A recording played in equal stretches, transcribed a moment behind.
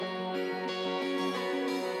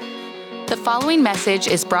The following message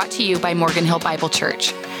is brought to you by Morgan Hill Bible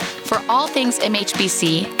Church. For all things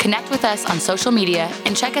MHBC, connect with us on social media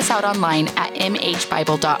and check us out online at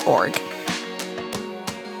mhbible.org.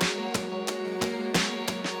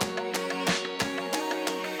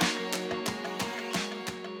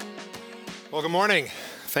 Well, good morning.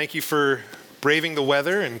 Thank you for braving the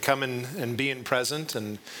weather and coming and being present.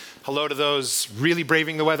 And hello to those really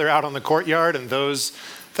braving the weather out on the courtyard and those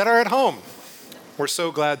that are at home. We're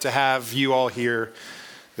so glad to have you all here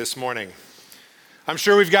this morning. I'm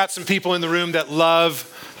sure we've got some people in the room that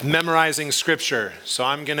love memorizing scripture. So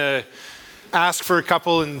I'm going to ask for a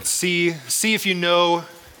couple and see if you know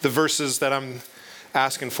the verses that I'm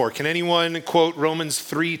asking for. Can anyone quote Romans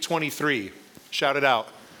 3:23? Shout it out.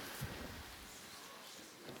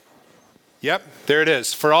 Yep, there it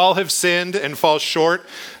is. For all have sinned and fall short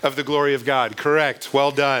of the glory of God. Correct.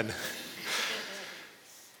 Well done.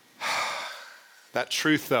 That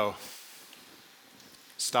truth, though,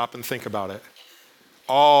 stop and think about it.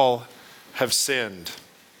 All have sinned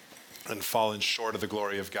and fallen short of the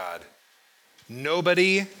glory of God.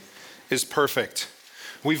 Nobody is perfect.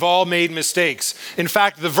 We've all made mistakes. In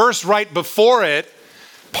fact, the verse right before it,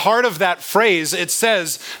 part of that phrase, it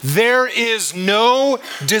says, there is no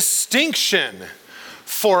distinction,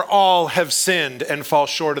 for all have sinned and fall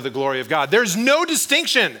short of the glory of God. There's no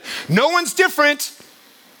distinction. No one's different.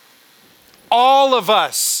 All of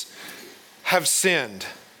us have sinned.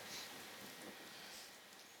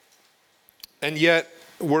 And yet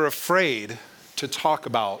we're afraid to talk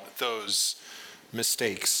about those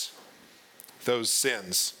mistakes, those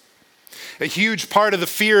sins. A huge part of the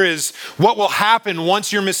fear is what will happen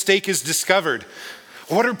once your mistake is discovered.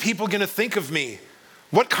 What are people going to think of me?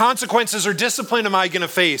 What consequences or discipline am I going to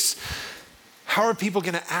face? How are people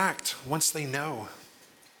going to act once they know?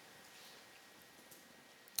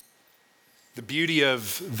 The beauty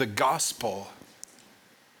of the gospel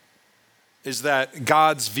is that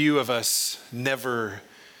God's view of us never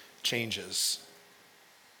changes.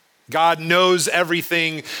 God knows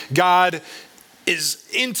everything. God is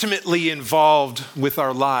intimately involved with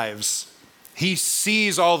our lives. He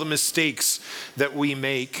sees all the mistakes that we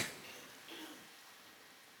make,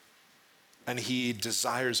 and he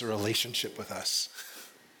desires a relationship with us.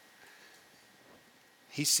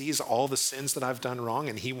 He sees all the sins that I've done wrong,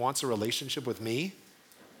 and he wants a relationship with me?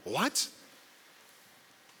 What?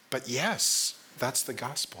 But yes, that's the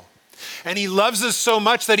gospel. And he loves us so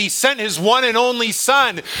much that he sent his one and only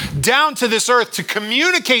son down to this earth to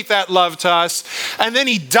communicate that love to us. And then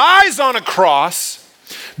he dies on a cross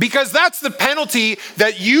because that's the penalty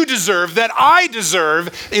that you deserve, that I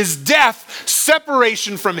deserve, is death,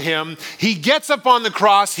 separation from him. He gets up on the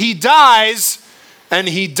cross, he dies, and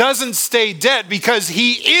he doesn't stay dead because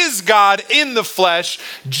he is God in the flesh,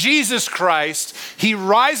 Jesus Christ. He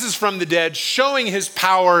rises from the dead, showing his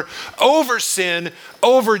power over sin,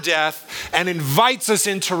 over death, and invites us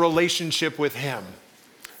into relationship with him.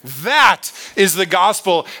 That is the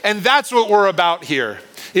gospel, and that's what we're about here.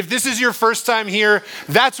 If this is your first time here,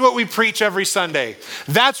 that's what we preach every Sunday.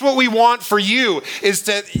 That's what we want for you, is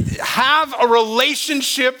to have a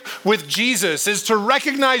relationship with Jesus, is to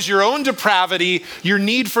recognize your own depravity, your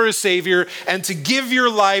need for a Savior, and to give your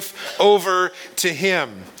life over to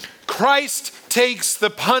him. Christ takes the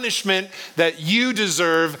punishment that you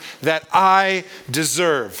deserve, that I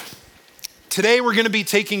deserve. Today we're going to be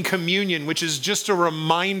taking communion, which is just a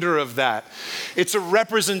reminder of that. It's a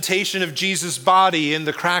representation of Jesus' body in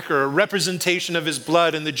the cracker, a representation of his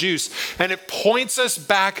blood in the juice, and it points us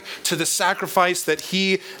back to the sacrifice that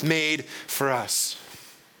he made for us.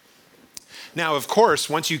 Now, of course,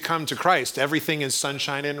 once you come to Christ, everything is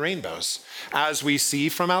sunshine and rainbows, as we see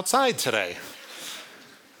from outside today.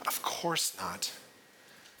 Of course not.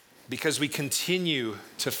 Because we continue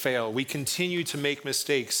to fail. We continue to make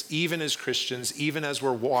mistakes, even as Christians, even as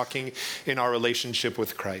we're walking in our relationship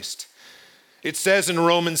with Christ. It says in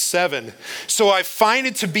Romans 7, so I find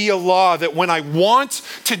it to be a law that when I want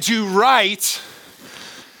to do right,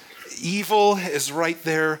 evil is right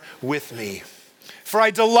there with me. For I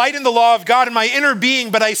delight in the law of God in my inner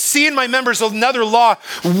being, but I see in my members another law,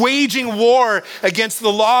 waging war against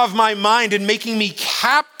the law of my mind and making me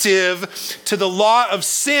captive to the law of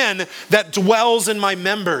sin that dwells in my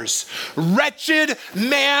members. Wretched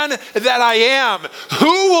man that I am,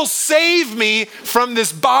 who will save me from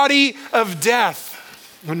this body of death?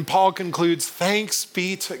 When Paul concludes, thanks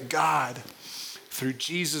be to God through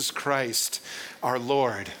Jesus Christ our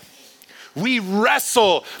Lord. We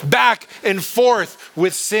wrestle back and forth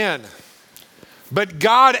with sin. But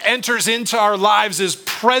God enters into our lives, is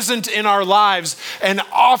present in our lives, and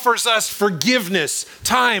offers us forgiveness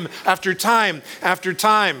time after time after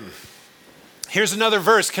time. Here's another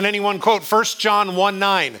verse. Can anyone quote 1 John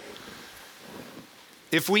 1:9?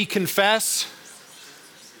 If we confess,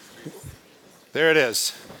 there it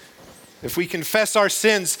is. If we confess our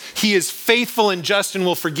sins, he is faithful and just and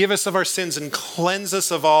will forgive us of our sins and cleanse us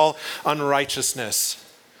of all unrighteousness.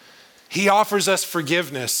 He offers us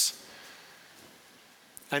forgiveness.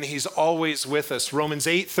 And he's always with us. Romans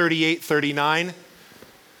 8:38-39.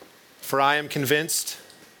 For I am convinced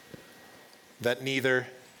that neither,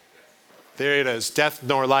 there it is, death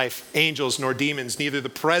nor life, angels nor demons, neither the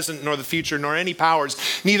present nor the future, nor any powers,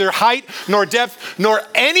 neither height nor depth, nor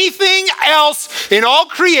anything else in all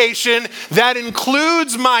creation that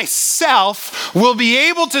includes myself will be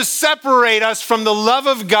able to separate us from the love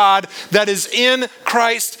of God that is in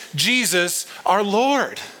Christ Jesus our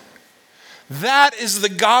Lord. That is the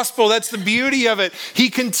gospel. That's the beauty of it. He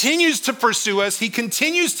continues to pursue us. He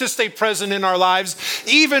continues to stay present in our lives.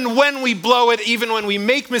 Even when we blow it, even when we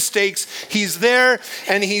make mistakes, he's there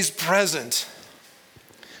and he's present.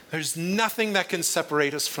 There's nothing that can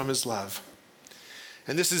separate us from his love.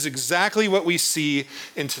 And this is exactly what we see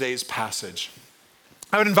in today's passage.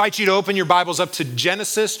 I would invite you to open your Bibles up to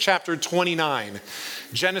Genesis chapter 29.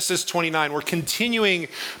 Genesis 29. We're continuing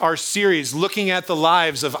our series looking at the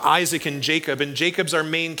lives of Isaac and Jacob. And Jacob's our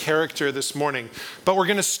main character this morning. But we're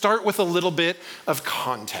going to start with a little bit of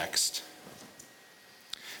context.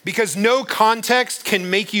 Because no context can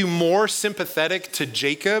make you more sympathetic to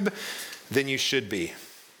Jacob than you should be.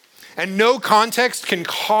 And no context can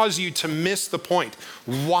cause you to miss the point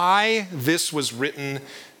why this was written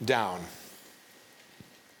down.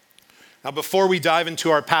 Now, before we dive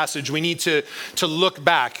into our passage, we need to look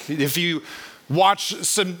back. If you watch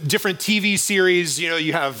some different TV series,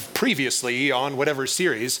 you have previously on whatever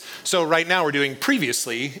series. So right now we're doing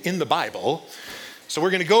previously in the Bible. So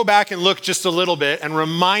we're going to go back and look just a little bit and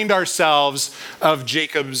remind ourselves of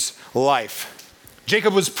Jacob's life.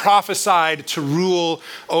 Jacob was prophesied to rule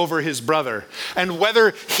over his brother. And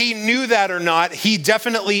whether he knew that or not, he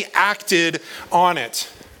definitely acted on it.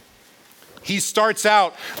 He starts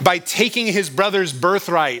out by taking his brother's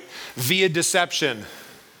birthright via deception.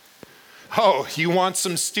 Oh, you want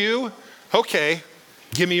some stew? Okay,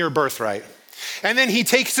 give me your birthright. And then he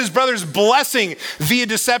takes his brother's blessing via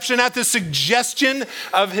deception at the suggestion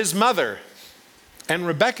of his mother. And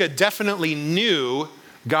Rebekah definitely knew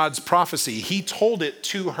God's prophecy. He told it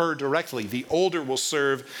to her directly. The older will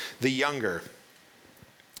serve the younger.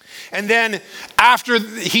 And then after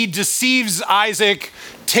he deceives Isaac,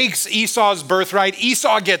 takes Esau's birthright,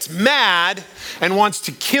 Esau gets mad and wants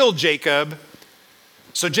to kill Jacob.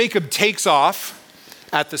 So Jacob takes off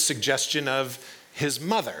at the suggestion of his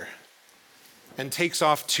mother and takes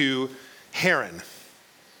off to Haran.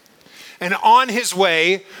 And on his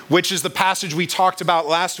way, which is the passage we talked about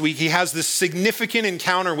last week, he has this significant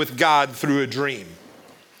encounter with God through a dream.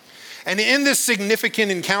 And in this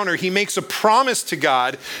significant encounter, he makes a promise to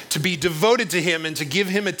God to be devoted to him and to give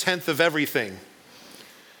him a tenth of everything.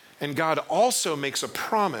 And God also makes a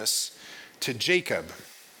promise to Jacob.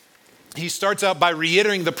 He starts out by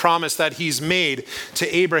reiterating the promise that he's made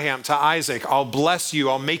to Abraham, to Isaac. I'll bless you.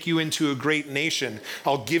 I'll make you into a great nation.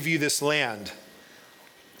 I'll give you this land.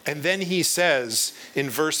 And then he says in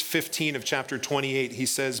verse 15 of chapter 28, he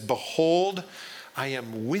says, behold, I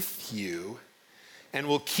am with you and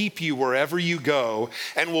will keep you wherever you go,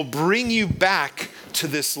 and will bring you back to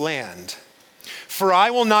this land. For I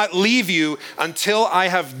will not leave you until I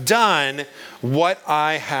have done what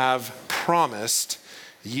I have promised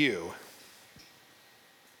you.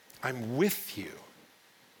 I'm with you.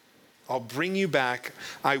 I'll bring you back.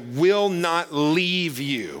 I will not leave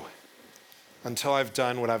you until I've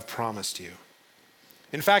done what I've promised you.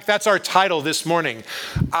 In fact, that's our title this morning.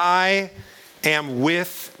 I am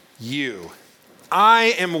with you.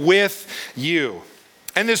 I am with you.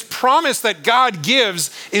 And this promise that God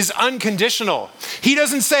gives is unconditional. He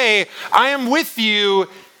doesn't say, I am with you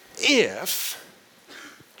if.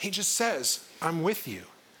 He just says, I'm with you.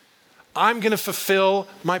 I'm going to fulfill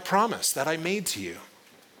my promise that I made to you.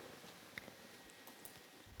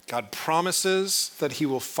 God promises that he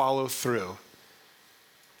will follow through.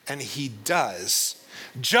 And he does.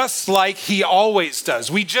 Just like he always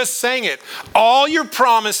does. We just sang it. All your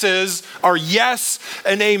promises are yes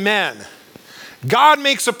and amen. God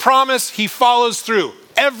makes a promise, he follows through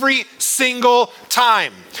every single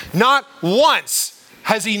time. Not once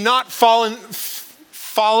has he not followed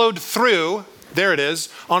through, there it is,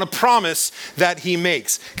 on a promise that he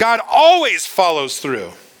makes. God always follows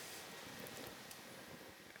through.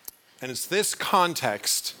 And it's this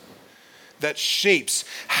context that shapes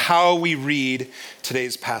how we read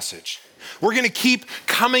today's passage. We're going to keep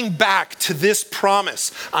coming back to this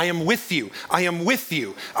promise. I am with you. I am with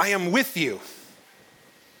you. I am with you.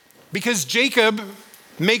 Because Jacob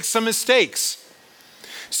makes some mistakes.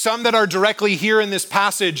 Some that are directly here in this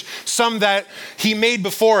passage, some that he made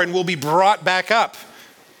before and will be brought back up.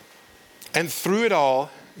 And through it all,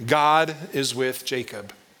 God is with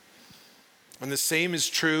Jacob. And the same is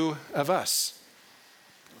true of us.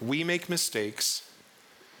 We make mistakes,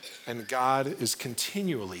 and God is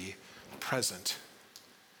continually present.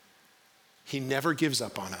 He never gives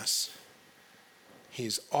up on us.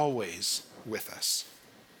 He's always with us.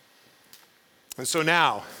 And so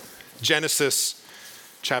now, Genesis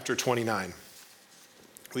chapter 29.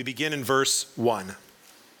 We begin in verse 1.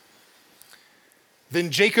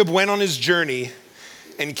 Then Jacob went on his journey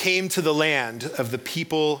and came to the land of the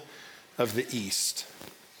people of the east.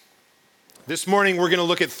 This morning, we're going to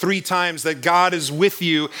look at 3 times that God is with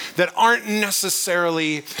you that aren't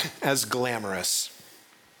necessarily as glamorous.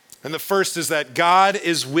 And the first is that God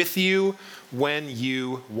is with you when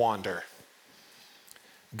you wander.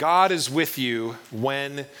 God is with you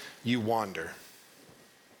when you wander.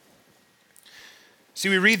 See,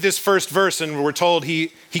 we read this first verse and we're told he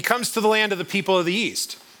comes to the land of the people of the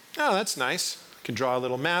east. Oh, that's nice. I can draw a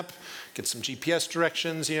little map, get some GPS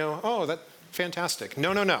directions, Oh, that's fantastic.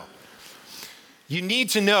 No. You need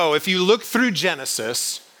to know, if you look through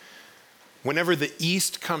Genesis, whenever the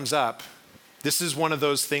east comes up, this is one of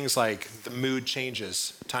those things like the mood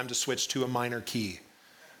changes. Time to switch to a minor key.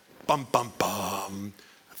 Bum, bum, bum.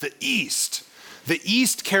 The east. The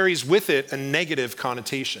east carries with it a negative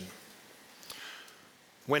connotation.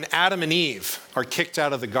 When Adam and Eve are kicked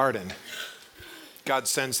out of the garden, God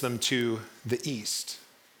sends them to the east.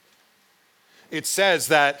 It says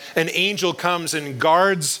that an angel comes and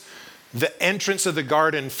guards the entrance of the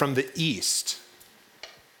garden from the east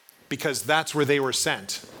because that's where they were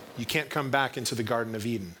sent. You can't come back into the Garden of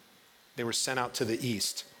Eden. They were sent out to the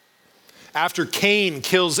east. After Cain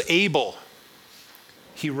kills Abel,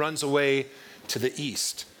 he runs away to the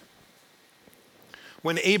east.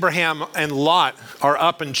 When Abraham and Lot are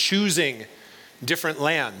up and choosing different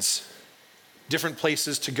lands, different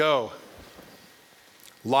places to go,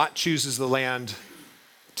 Lot chooses the land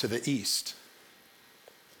to the east,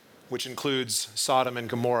 which includes Sodom and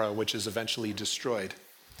Gomorrah, which is eventually destroyed.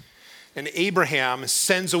 And Abraham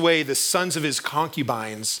sends away the sons of his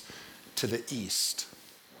concubines to the east.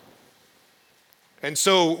 And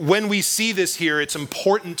so when we see this here, it's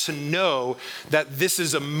important to know that this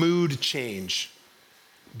is a mood change.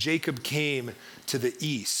 Jacob came to the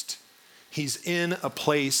east. He's in a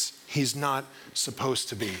place he's not supposed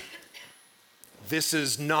to be. This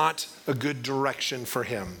is not a good direction for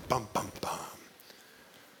him. Bum, bum, bum.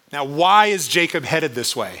 Now, why is Jacob headed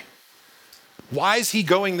this way? Why is he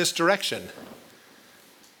going this direction?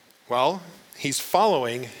 Well, he's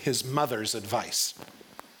following his mother's advice.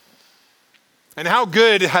 And how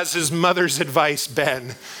good has his mother's advice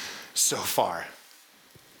been so far?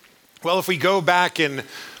 Well, if we go back and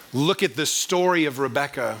look at the story of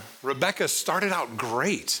Rebekah, Rebekah started out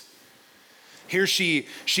great. Here she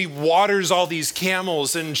waters all these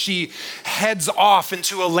camels and she heads off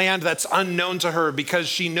into a land that's unknown to her because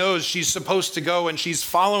she knows she's supposed to go and she's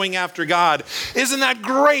following after God. Isn't that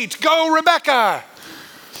great? Go, Rebekah!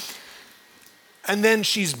 And then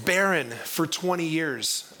she's barren for 20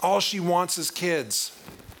 years. All she wants is kids.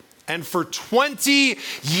 And for 20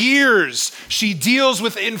 years, she deals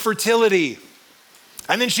with infertility.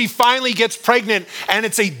 And then she finally gets pregnant, and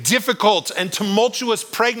it's a difficult and tumultuous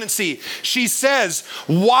pregnancy. She says,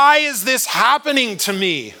 "Why is this happening to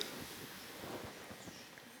me?"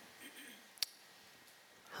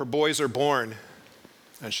 Her boys are born,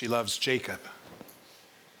 and she loves Jacob.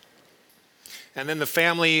 And then the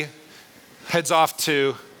family heads off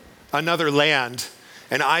to another land,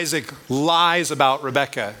 and Isaac lies about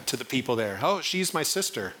Rebekah to the people there. Oh, she's my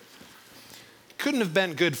sister. Couldn't have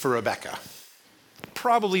been good for Rebekah.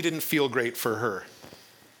 Probably didn't feel great for her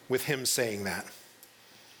with him saying that.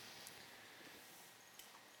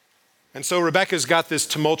 And so Rebekah's got this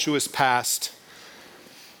tumultuous past,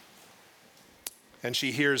 and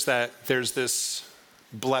she hears that there's this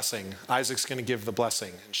blessing. Isaac's going to give the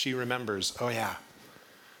blessing, and she remembers, oh yeah,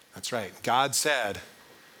 that's right. God said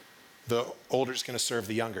the older's going to serve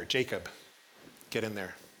the younger. Jacob, get in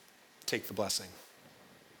there. Take the blessing.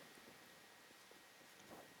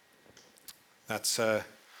 That's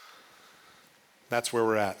where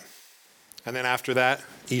we're at. And then after that,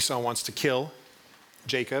 Esau wants to kill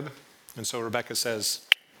Jacob. And so Rebekah says,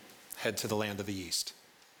 head to the land of the east.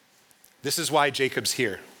 This is why Jacob's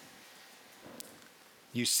here.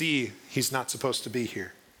 You see, he's not supposed to be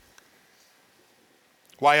here.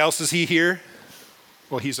 Why else is he here?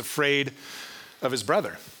 Well, he's afraid of his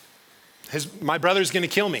brother. My brother's going to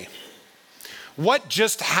kill me. What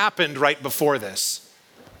just happened right before this?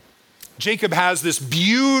 Jacob has this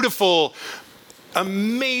beautiful,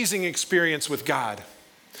 amazing experience with God.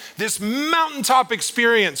 This mountaintop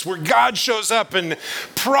experience where God shows up and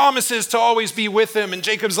promises to always be with him. And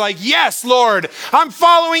Jacob's like, yes, Lord, I'm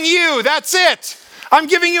following you. That's it. I'm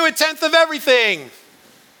giving you 1/10 of everything.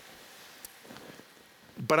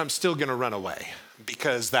 But I'm still going to run away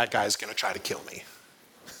because that guy's going to try to kill me.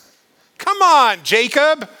 Come on,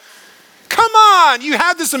 Jacob. Come on. You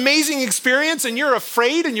had this amazing experience and you're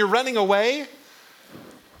afraid and you're running away.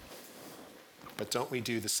 But don't we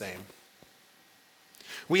do the same?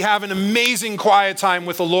 We have an amazing quiet time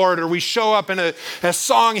with the Lord, or we show up and a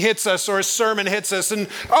song hits us or a sermon hits us and,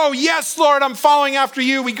 oh, yes, Lord, I'm following after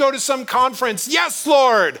you. We go to some conference. Yes,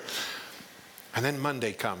 Lord. And then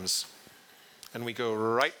Monday comes and we go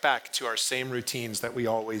right back to our same routines that we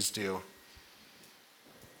always do.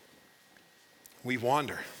 We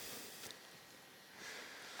wander.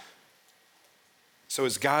 So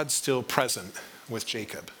is God still present with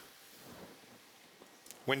Jacob?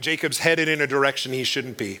 When Jacob's headed in a direction he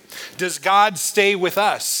shouldn't be? Does God stay with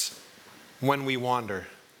us when we wander?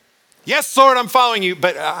 Yes, Lord, I'm following you,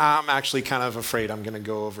 but I'm actually kind of afraid I'm going to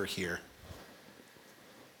go over here.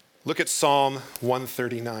 Look at Psalm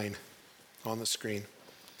 139 on the screen.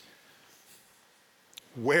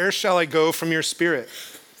 Where shall I go from your spirit?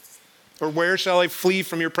 Or where shall I flee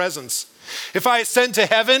from your presence? If I ascend to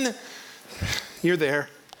heaven, you're there.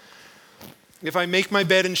 If I make my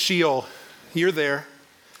bed in Sheol, you're there.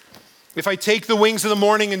 If I take the wings of the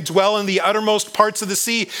morning and dwell in the uttermost parts of the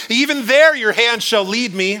sea, even there your hand shall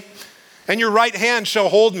lead me, and your right hand shall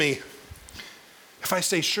hold me. If I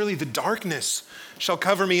say, surely the darkness shall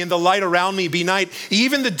cover me, and the light around me be night,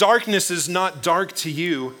 even the darkness is not dark to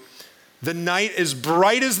you. The night is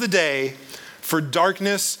bright as the day, for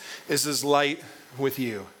darkness is as light with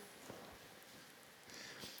you.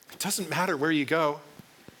 It doesn't matter where you go.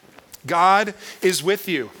 God is with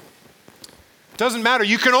you. Doesn't matter.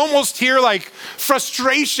 You can almost hear like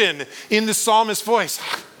frustration in the psalmist's voice.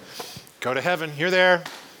 Go to heaven, you're there.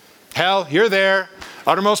 Hell, you're there.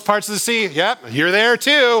 Uttermost parts of the sea, yep, you're there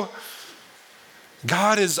too.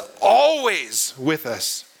 God is always with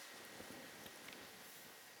us.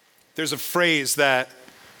 There's a phrase that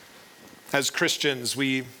as Christians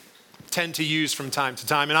we tend to use from time to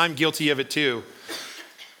time, and I'm guilty of it too.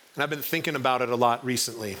 And I've been thinking about it a lot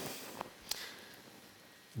recently.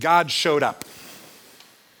 God showed up.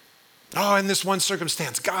 Oh, in this one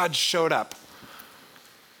circumstance, God showed up.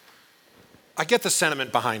 I get the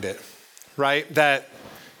sentiment behind it, right? That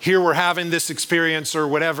here we're having this experience or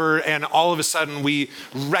whatever, and all of a sudden we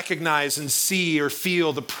recognize and see or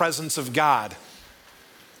feel the presence of God.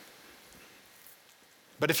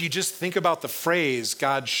 But if you just think about the phrase,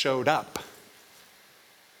 God showed up,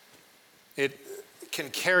 it can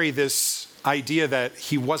carry this idea that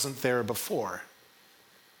he wasn't there before.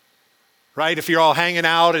 Right? If you're all hanging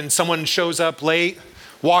out and someone shows up late,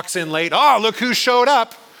 walks in late, oh, look who showed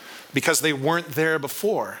up, because they weren't there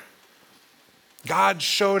before. God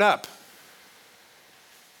showed up.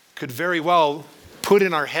 Could very well put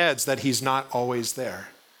in our heads that he's not always there.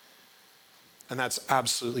 And that's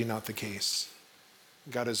absolutely not the case.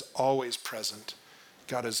 God is always present.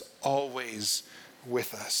 God is always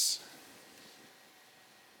with us.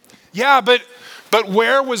 Yeah, but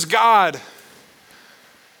where was God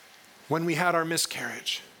when we had our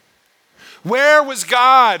miscarriage? Where was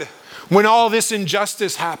God when all this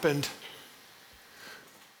injustice happened?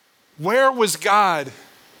 Where was God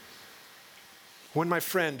when my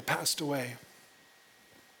friend passed away?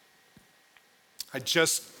 I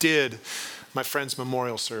just did my friend's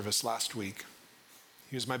memorial service last week.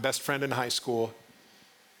 He was my best friend in high school,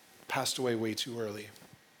 passed away way too early.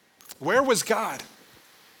 Where was God?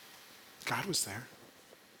 God was there.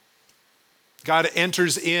 God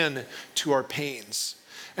enters in to our pains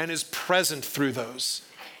and is present through those.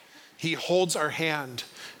 He holds our hand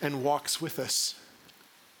and walks with us.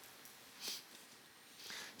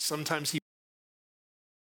 Sometimes he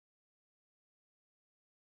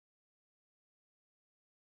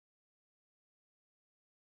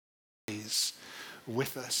is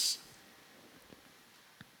with us.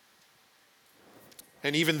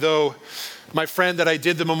 And even though my friend that I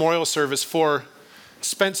did the memorial service for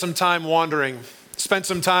spent some time wandering, spent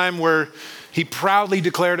some time where he proudly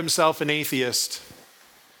declared himself an atheist,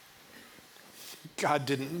 God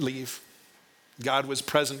didn't leave. God was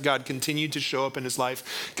present. God continued to show up in his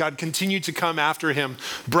life. God continued to come after him,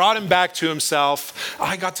 brought him back to himself.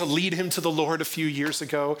 I got to lead him to the Lord a few years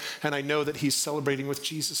ago, and I know that he's celebrating with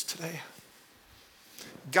Jesus today.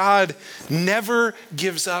 God never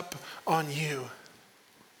gives up on you.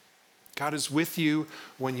 God is with you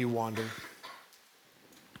when you wander.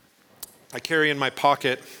 I carry in my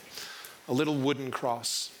pocket a little wooden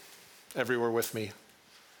cross everywhere with me.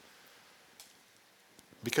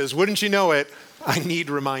 Because wouldn't you know it, I need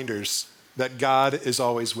reminders that God is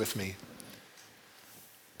always with me.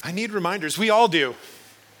 I need reminders. We all do.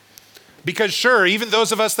 Because sure, even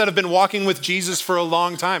those of us that have been walking with Jesus for a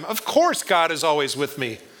long time, of course God is always with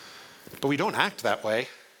me. But we don't act that way.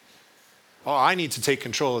 Oh, I need to take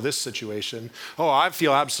control of this situation. Oh, I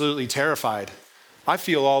feel absolutely terrified. I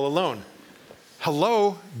feel all alone.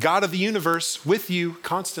 Hello, God of the universe, with you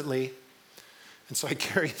constantly. And so I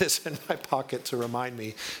carry this in my pocket to remind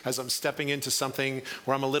me as I'm stepping into something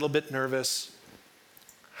where I'm a little bit nervous,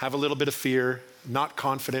 have a little bit of fear, not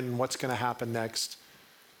confident in what's going to happen next.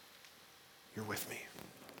 You're with me.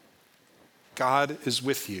 God is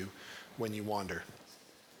with you when you wander.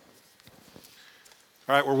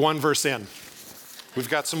 All right, we're one verse in. We've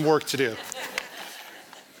got some work to do.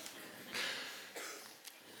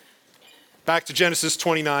 Back to Genesis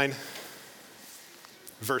 29,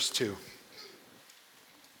 verse 2.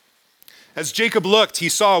 As Jacob looked, he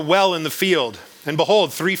saw a well in the field, and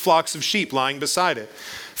behold, 3 flocks of sheep lying beside it.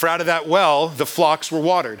 For out of that well the flocks were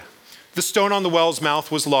watered. The stone on the well's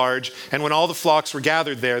mouth was large, and when all the flocks were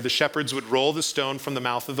gathered there, the shepherds would roll the stone from the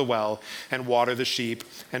mouth of the well and water the sheep,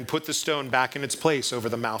 and put the stone back in its place over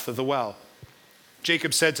the mouth of the well.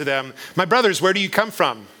 Jacob said to them, "My brothers, where do you come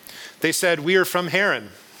from?" They said, "We are from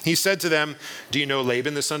Haran." He said to them, "Do you know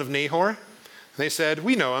Laban the son of Nahor?" They said,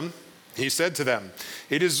 "We know him." He said to them,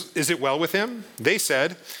 Is it well with him?" They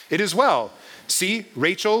said, "It is well. See,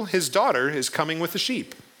 Rachel, his daughter, is coming with the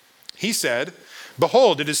sheep." He said,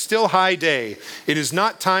 "Behold, it is still high day. It is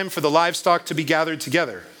not time for the livestock to be gathered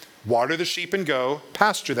together. Water the sheep and go,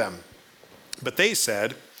 pasture them." But they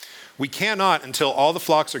said, "We cannot until all the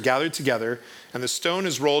flocks are gathered together and the stone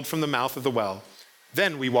is rolled from the mouth of the well.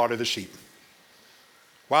 Then we water the sheep."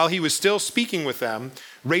 While he was still speaking with them,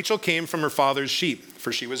 Rachel came from her father's sheep,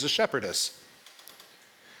 for she was a shepherdess.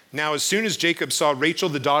 Now, as soon as Jacob saw Rachel,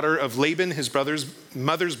 the daughter of Laban, his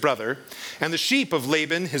mother's brother, and the sheep of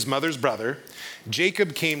Laban, his mother's brother,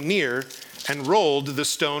 Jacob came near and rolled the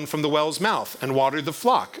stone from the well's mouth and watered the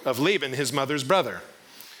flock of Laban, his mother's brother.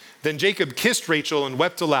 Then Jacob kissed Rachel and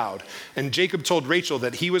wept aloud. And Jacob told Rachel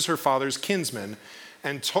that he was her father's kinsman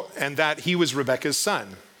and that he was Rebekah's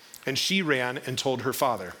son. And she ran and told her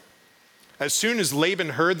father. As soon as Laban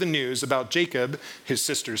heard the news about Jacob, his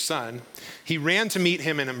sister's son, he ran to meet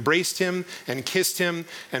him and embraced him and kissed him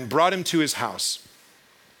and brought him to his house.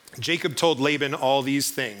 Jacob told Laban all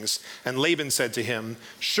these things, and Laban said to him,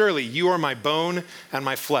 "Surely you are my bone and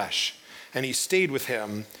my flesh." And he stayed with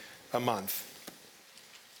him a month.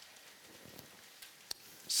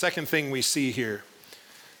 Second thing we see here,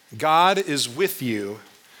 God is with you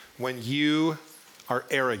when you are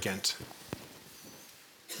arrogant.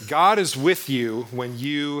 God is with you when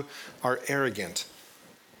you are arrogant.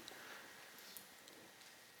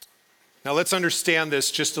 Now let's understand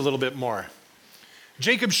this just a little bit more.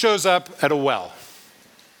 Jacob shows up at a well.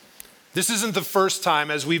 This isn't the first time,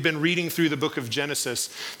 as we've been reading through the book of Genesis,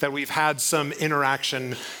 that we've had some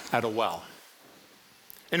interaction at a well.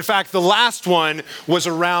 In fact, the last one was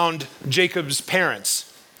around Jacob's parents.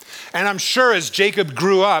 And I'm sure as Jacob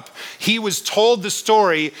grew up, he was told the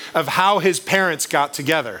story of how his parents got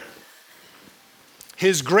together.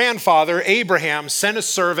 His grandfather, Abraham, sent a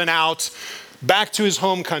servant out back to his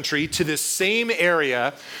home country, to this same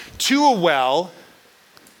area, to a well,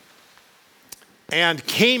 and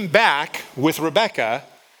came back with Rebekah,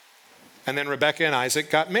 and then Rebekah and Isaac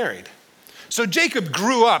got married. So Jacob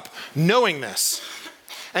grew up knowing this,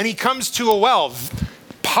 and he comes to a well,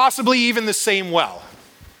 possibly even the same well.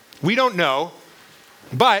 We don't know,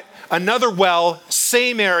 but another well,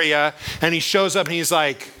 same area, and he shows up and he's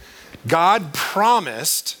like, God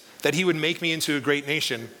promised that he would make me into a great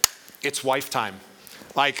nation. It's wife time.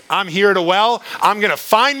 Like, I'm here at a well, I'm gonna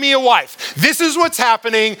find me a wife. This is what's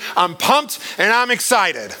happening. I'm pumped and I'm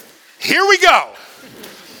excited. Here we go.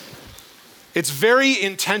 It's very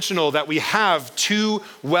intentional that we have two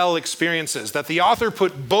well experiences, that the author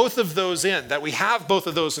put both of those in, that we have both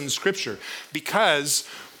of those in Scripture, because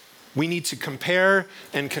we need to compare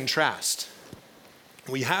and contrast.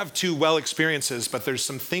 We have two well experiences, but there's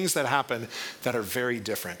some things that happen that are very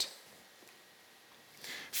different.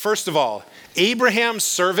 First of all, Abraham's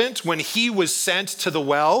servant, when he was sent to the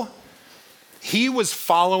well, He was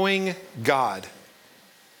following God.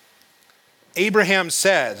 Abraham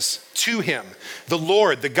says to him, "The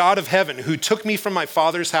Lord, the God of heaven, who took me from my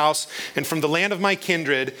father's house and from the land of my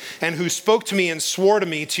kindred, and who spoke to me and swore to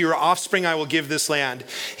me, to your offspring I will give this land.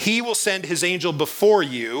 He will send his angel before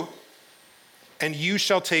you, and you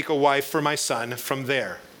shall take a wife for my son from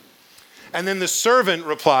there." And then the servant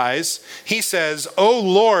replies, he says, "O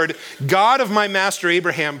Lord, God of my master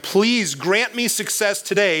Abraham, please grant me success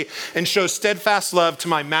today and show steadfast love to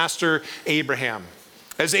my master Abraham."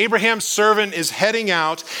 As Abraham's servant is heading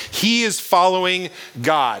out, he is following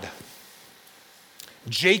God.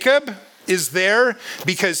 Jacob is there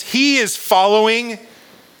because he is following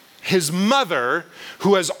his mother,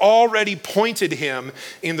 who has already pointed him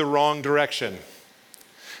in the wrong direction.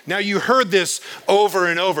 Now, you heard this over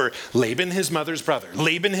and over. Laban, his mother's brother.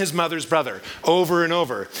 Laban, his mother's brother. Over and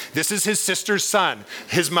over. This is his sister's son,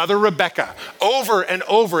 his mother Rebekah. Over and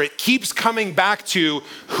over, it keeps coming back to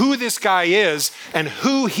who this guy is and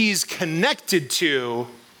who he's connected to,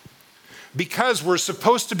 because we're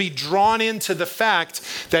supposed to be drawn into the fact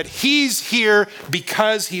that he's here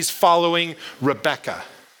because he's following Rebekah.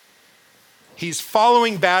 He's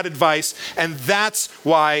following bad advice, and that's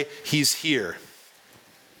why he's here.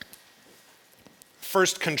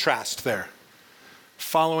 First contrast there.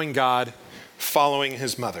 Following God, following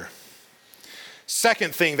his mother.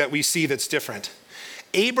 Second thing that we see that's different.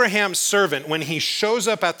 Abraham's servant, when he shows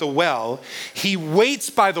up at the well, he waits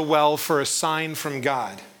by the well for a sign from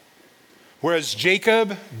God. Whereas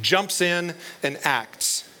Jacob jumps in and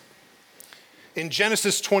acts. In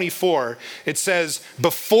Genesis 24, it says,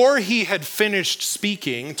 before he had finished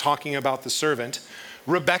speaking, talking about the servant,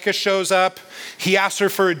 Rebekah shows up, he asks her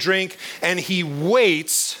for a drink, and he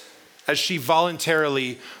waits as she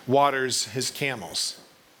voluntarily waters his camels.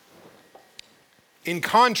 In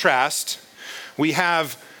contrast, we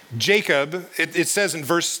have Jacob, it says in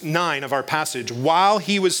verse 9 of our passage, while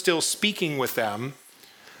he was still speaking with them.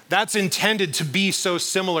 That's intended to be so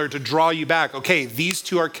similar to draw you back. Okay, these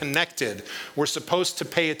two are connected. We're supposed to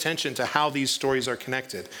pay attention to how these stories are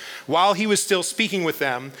connected. While he was still speaking with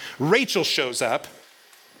them, Rachel shows up.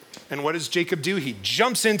 And what does Jacob do? He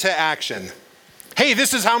jumps into action. Hey,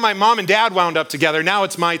 this is how my mom and dad wound up together. Now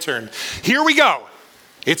it's my turn. Here we go.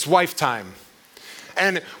 It's wife time.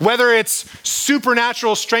 And whether it's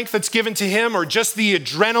supernatural strength that's given to him or just the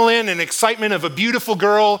adrenaline and excitement of a beautiful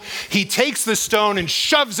girl, he takes the stone and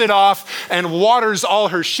shoves it off and waters all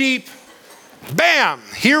her sheep. Bam!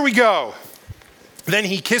 Here we go. Then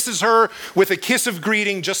he kisses her with a kiss of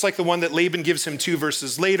greeting, just like the one that Laban gives him 2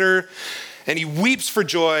 verses later. And he weeps for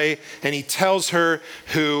joy, and he tells her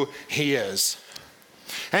who he is.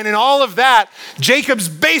 And in all of that, Jacob's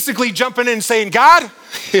basically jumping in and saying, God,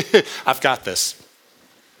 I've got this.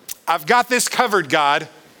 I've got this covered, God.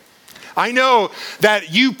 I know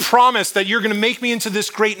that you promised that you're going to make me into this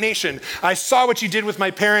great nation. I saw what you did with my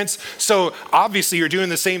parents, so obviously you're doing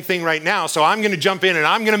the same thing right now. So I'm going to jump in and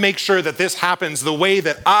I'm going to make sure that this happens the way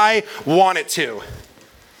that I want it to.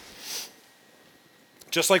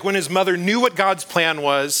 Just like when his mother knew what God's plan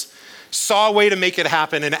was, saw a way to make it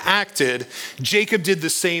happen and acted, Jacob did the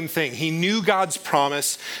same thing. He knew God's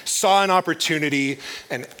promise, saw an opportunity,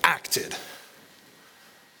 and acted.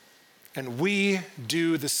 And we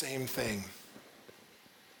do the same thing.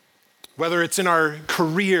 Whether it's in our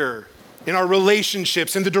career, in our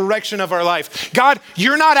relationships, in the direction of our life. God,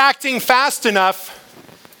 you're not acting fast enough,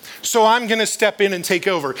 so I'm going to step in and take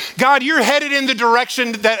over. God, you're headed in the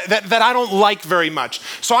direction that I don't like very much,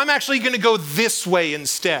 so I'm actually going to go this way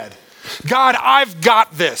instead. God, I've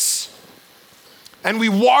got this. And we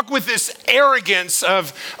walk with this arrogance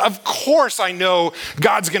of course I know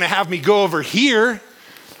God's going to have me go over here,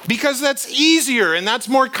 because that's easier and that's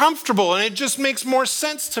more comfortable and it just makes more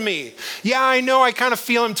sense to me. Yeah, I know I kind of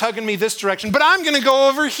feel him tugging me this direction, but I'm going to go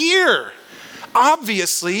over here,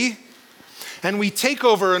 obviously. And we take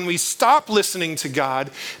over and we stop listening to God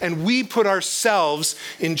and we put ourselves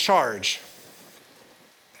in charge.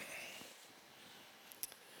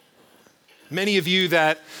 Many of you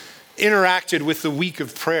that interacted with the week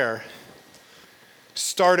of prayer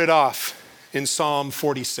started off in Psalm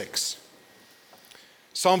 46.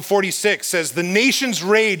 Psalm 46 says, the nations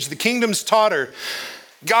rage, the kingdoms totter.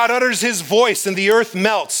 God utters his voice and the earth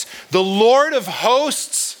melts. The Lord of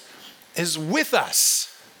hosts is with us.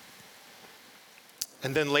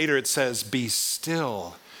 And then later it says, be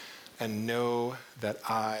still and know that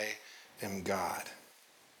I am God.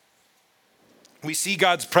 We see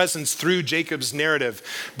God's presence through Jacob's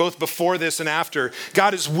narrative, both before this and after.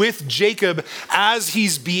 God is with Jacob as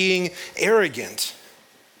he's being arrogant.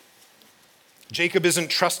 Jacob isn't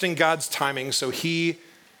trusting God's timing, so he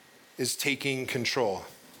is taking control.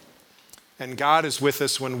 And God is with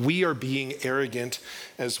us when we are being arrogant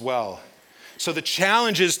as well. So the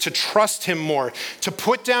challenge is to trust him more, to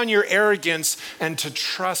put down your arrogance and to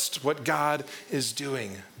trust what God is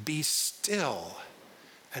doing. Be still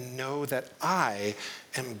and know that I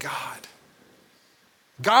am God.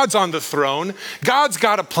 God's on the throne. God's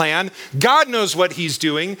got a plan. God knows what he's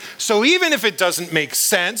doing. So even if it doesn't make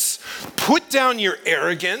sense, put down your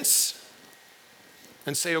arrogance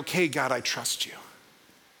and say, okay, God, I trust you.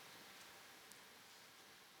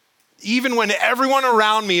 Even when everyone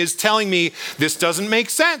around me is telling me, this doesn't make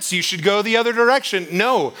sense, you should go the other direction.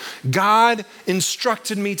 No, God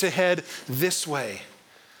instructed me to head this way.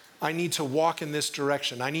 I need to walk in this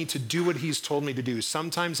direction. I need to do what he's told me to do.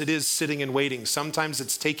 Sometimes it is sitting and waiting. Sometimes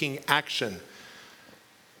it's taking action.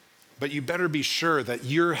 But you better be sure that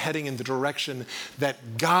you're heading in the direction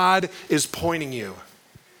that God is pointing you,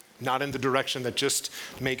 not in the direction that just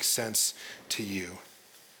makes sense to you.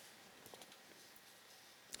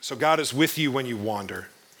 So God is with you when you wander.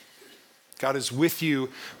 God is with you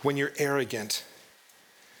when you're arrogant.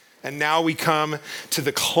 And now we come to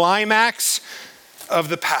the climax of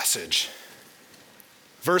the passage.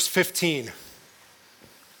 Verse 15.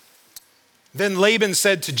 Then Laban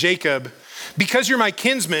said to Jacob, because you're my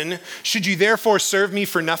kinsman, should you therefore serve me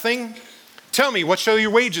for nothing? Tell me, what shall your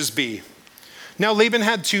wages be? Now Laban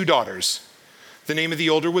had 2 daughters. The name of the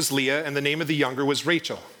older was Leah, and the name of the younger was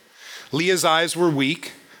Rachel. Leah's eyes were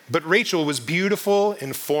weak, but Rachel was beautiful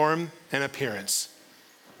in form and appearance.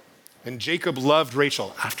 And Jacob loved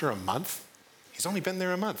Rachel after a month. He's only been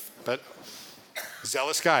there a month, but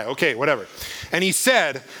zealous guy. Okay, whatever. And he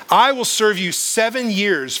said, I will serve you 7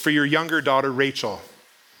 years for your younger daughter, Rachel.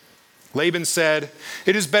 Laban said,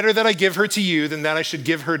 it is better that I give her to you than that I should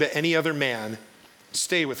give her to any other man.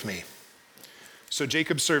 Stay with me. So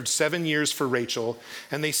Jacob served 7 years for Rachel,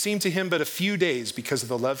 and they seemed to him but a few days because of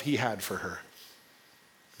the love he had for her.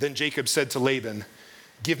 Then Jacob said to Laban,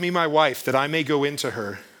 give me my wife that I may go into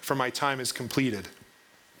her, for my time is completed.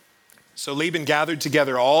 So Laban gathered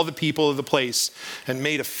together all the people of the place and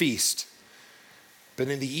made a feast. But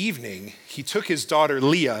in the evening, he took his daughter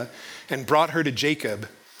Leah and brought her to Jacob,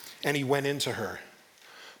 and he went into her.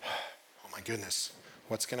 Oh my goodness,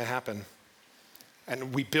 what's going to happen?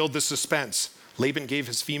 And we build the suspense. Laban gave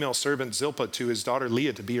his female servant Zilpah to his daughter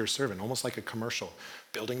Leah to be her servant, almost like a commercial,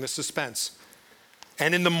 building the suspense.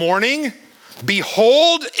 And in the morning,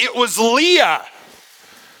 behold, it was Leah.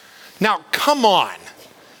 Now, come on.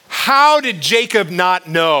 How did Jacob not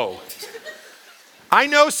know? I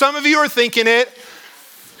know some of you are thinking it.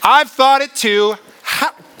 I've thought it too.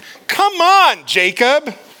 Come on,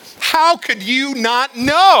 Jacob. How could you not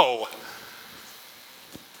know?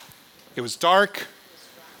 It was dark.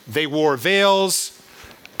 They wore veils.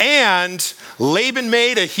 And Laban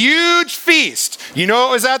made a huge feast. You know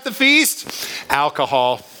what was at the feast?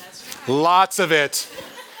 Alcohol. Lots of it.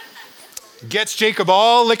 Gets Jacob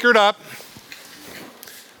all liquored up.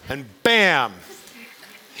 And bam,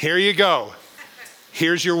 here you go.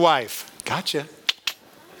 Here's your wife. Gotcha.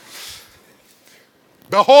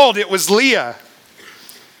 Behold, it was Leah.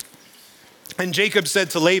 And Jacob said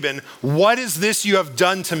to Laban, what is this you have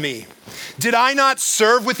done to me? Did I not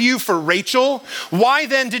serve with you for Rachel? Why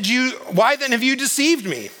then have you deceived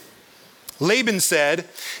me? Laban said,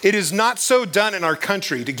 it is not so done in our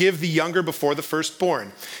country to give the younger before the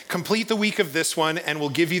firstborn. Complete the week of this one, and we'll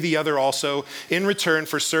give you the other also in return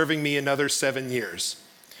for serving me another 7 years.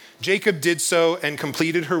 Jacob did so and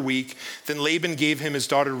completed her week. Then Laban gave him his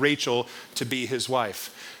daughter Rachel to be his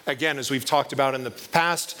wife. Again, as we've talked about in the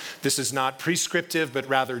past, this is not prescriptive, but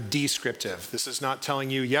rather descriptive. This is not telling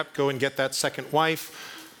you, yep, go and get that second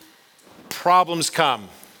wife. Problems come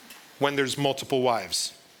when there's multiple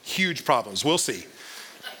wives. Huge problems. We'll see.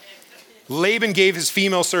 Laban gave his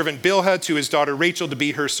female servant Bilhah to his daughter Rachel to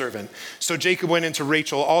be her servant. So Jacob went into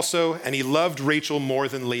Rachel also, and he loved Rachel more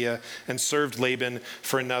than Leah and served Laban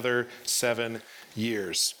for another 7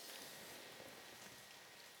 years.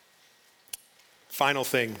 Final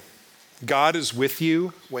thing, God is with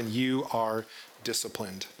you when you are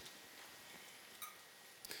disciplined.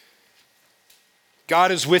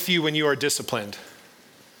 God is with you when you are disciplined.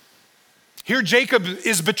 Here Jacob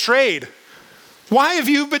is betrayed. Why have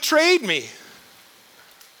you betrayed me?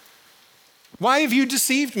 Why have you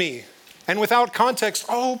deceived me? And without context,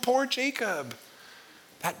 oh, poor Jacob.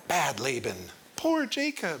 That bad Laban. Poor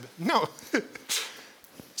Jacob. No,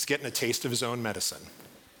 he's getting a taste of his own medicine.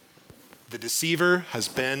 The deceiver has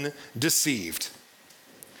been deceived.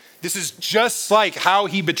 This is just like how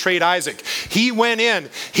he betrayed Isaac. He went in,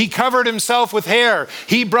 he covered himself with hair,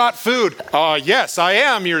 he brought food. Yes, I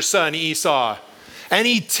am your son Esau. and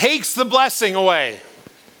he takes the blessing away.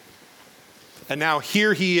 And now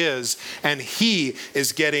here he is, and he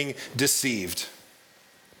is getting deceived.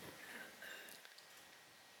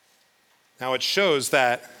 Now it shows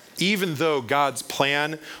that even though God's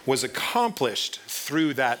plan was accomplished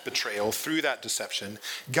through that betrayal, through that deception,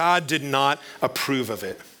 God did not approve of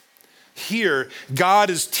it. Here, God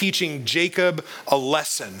is teaching Jacob a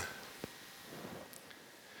lesson.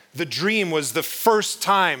 The dream was the first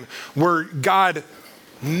time where God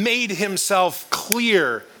made himself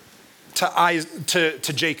clear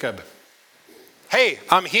to Jacob. Hey,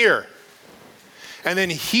 I'm here. And then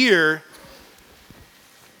here,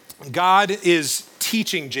 God is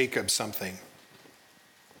teaching Jacob something.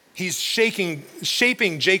 He's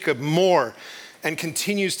shaping Jacob more and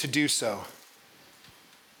continues to do so.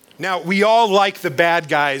 Now, we all like the bad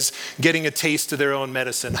guys getting a taste of their own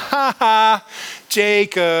medicine. Ha ha,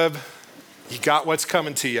 Jacob, you got what's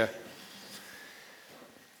coming to you.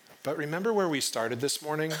 But remember where we started this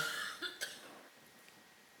morning?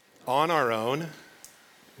 On our own,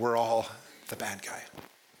 we're all the bad guy.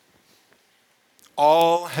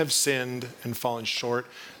 All have sinned and fallen short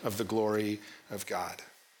of the glory of God.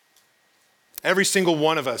 Every single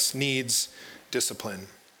one of us needs discipline.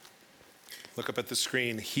 Look up at the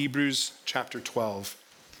screen, Hebrews chapter 12.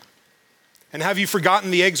 And have you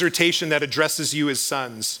forgotten the exhortation that addresses you as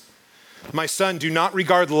sons? My son, do not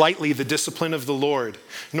regard lightly the discipline of the Lord,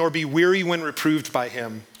 nor be weary when reproved by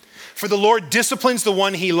him. For the Lord disciplines the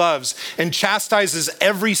one he loves and chastises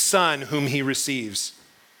every son whom he receives.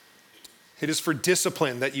 It is for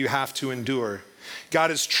discipline that you have to endure.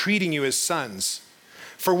 God is treating you as sons.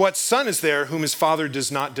 For what son is there whom his father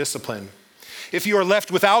does not discipline? If you are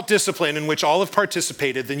left without discipline in which all have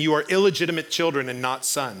participated, then you are illegitimate children and not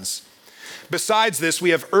sons. Besides this,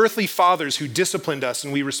 we have earthly fathers who disciplined us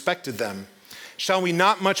and we respected them. Shall we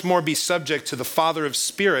not much more be subject to the Father of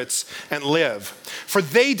spirits and live? For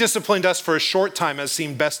they disciplined us for a short time as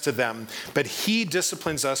seemed best to them, but he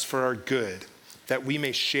disciplines us for our good, that we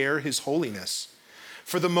may share his holiness.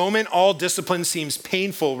 For the moment, all discipline seems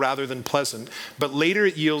painful rather than pleasant, but later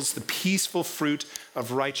it yields the peaceful fruit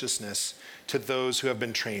of righteousness to those who have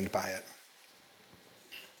been trained by it.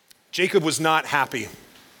 Jacob was not happy,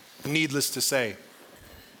 needless to say.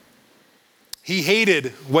 He hated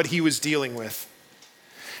what he was dealing with.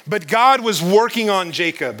 But God was working on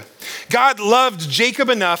Jacob. God loved Jacob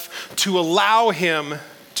enough to allow him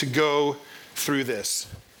to go through this.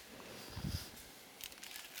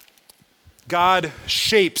 God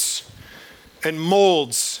shapes and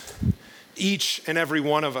molds each and every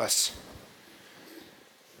one of us.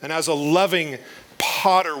 And as a loving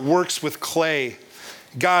potter works with clay,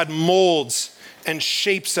 God molds and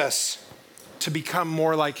shapes us to become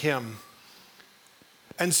more like him.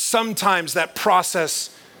 And sometimes that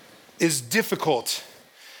process is difficult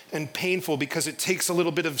and painful because it takes a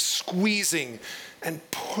little bit of squeezing and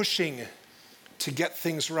pushing to get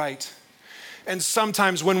things right. And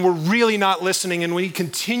sometimes when we're really not listening and we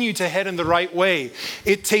continue to head in the right way,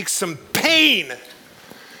 it takes some pain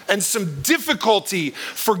and some difficulty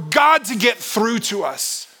for God to get through to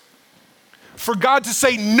us. For God to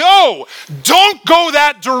say, no, don't go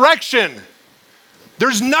that direction.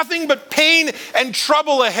 There's nothing but pain and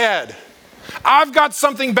trouble ahead. I've got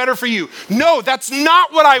something better for you. No, that's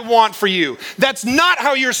not what I want for you. That's not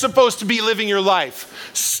how you're supposed to be living your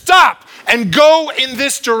life. Stop and go in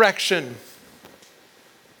this direction.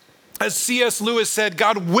 As C.S. Lewis said,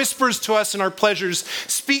 God whispers to us in our pleasures,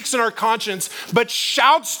 speaks in our conscience, but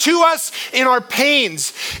shouts to us in our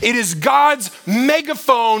pains. It is God's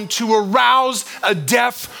megaphone to arouse a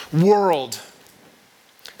deaf world.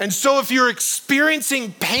 And so if you're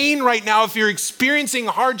experiencing pain right now, if you're experiencing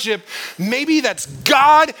hardship, maybe that's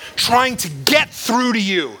God trying to get through to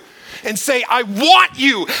you and say, I want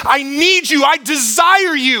you, I need you, I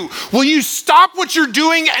desire you. Will you stop what you're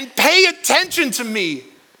doing and pay attention to me?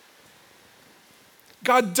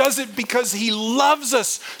 God does it because he loves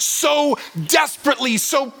us so desperately,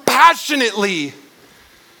 so passionately,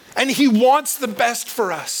 and he wants the best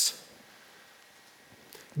for us.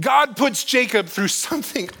 God puts Jacob through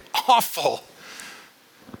something awful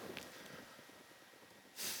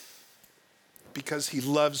because he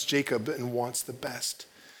loves Jacob and wants the best.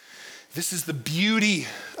 This is the beauty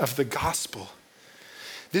of the gospel.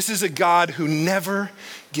 This is a God who never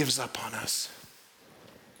gives up on us.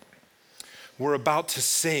 We're about to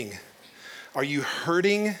sing. Are you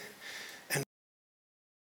hurting and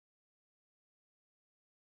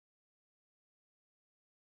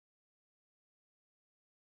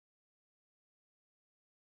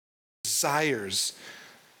desires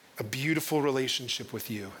a beautiful relationship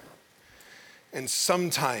with you? And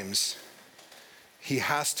sometimes He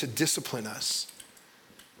has to discipline us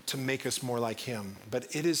to make us more like him.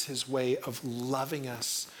 But it is his way of loving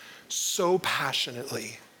us so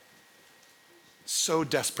passionately, so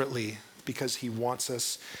desperately, because he wants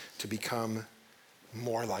us to become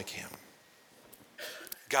more like him.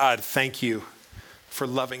 God, thank you for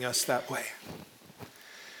loving us that way.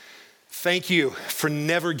 Thank you for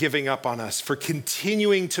never giving up on us, for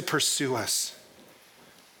continuing to pursue us,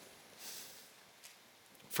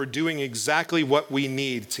 for doing exactly what we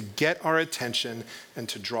need to get our attention and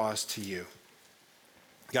to draw us to you.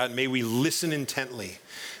 God, may we listen intently.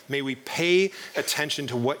 May we pay attention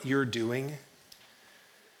to what you're doing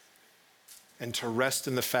and to rest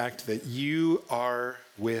in the fact that you are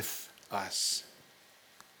with us,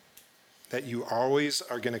 that you always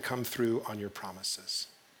are going to come through on your promises.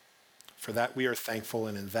 For that we are thankful,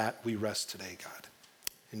 and in that we rest today, God.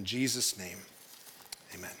 In Jesus' name,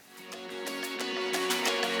 amen.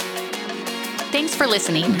 Thanks for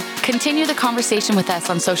listening. Continue the conversation with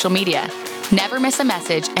us on social media. Never miss a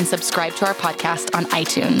message and subscribe to our podcast on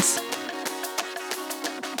iTunes.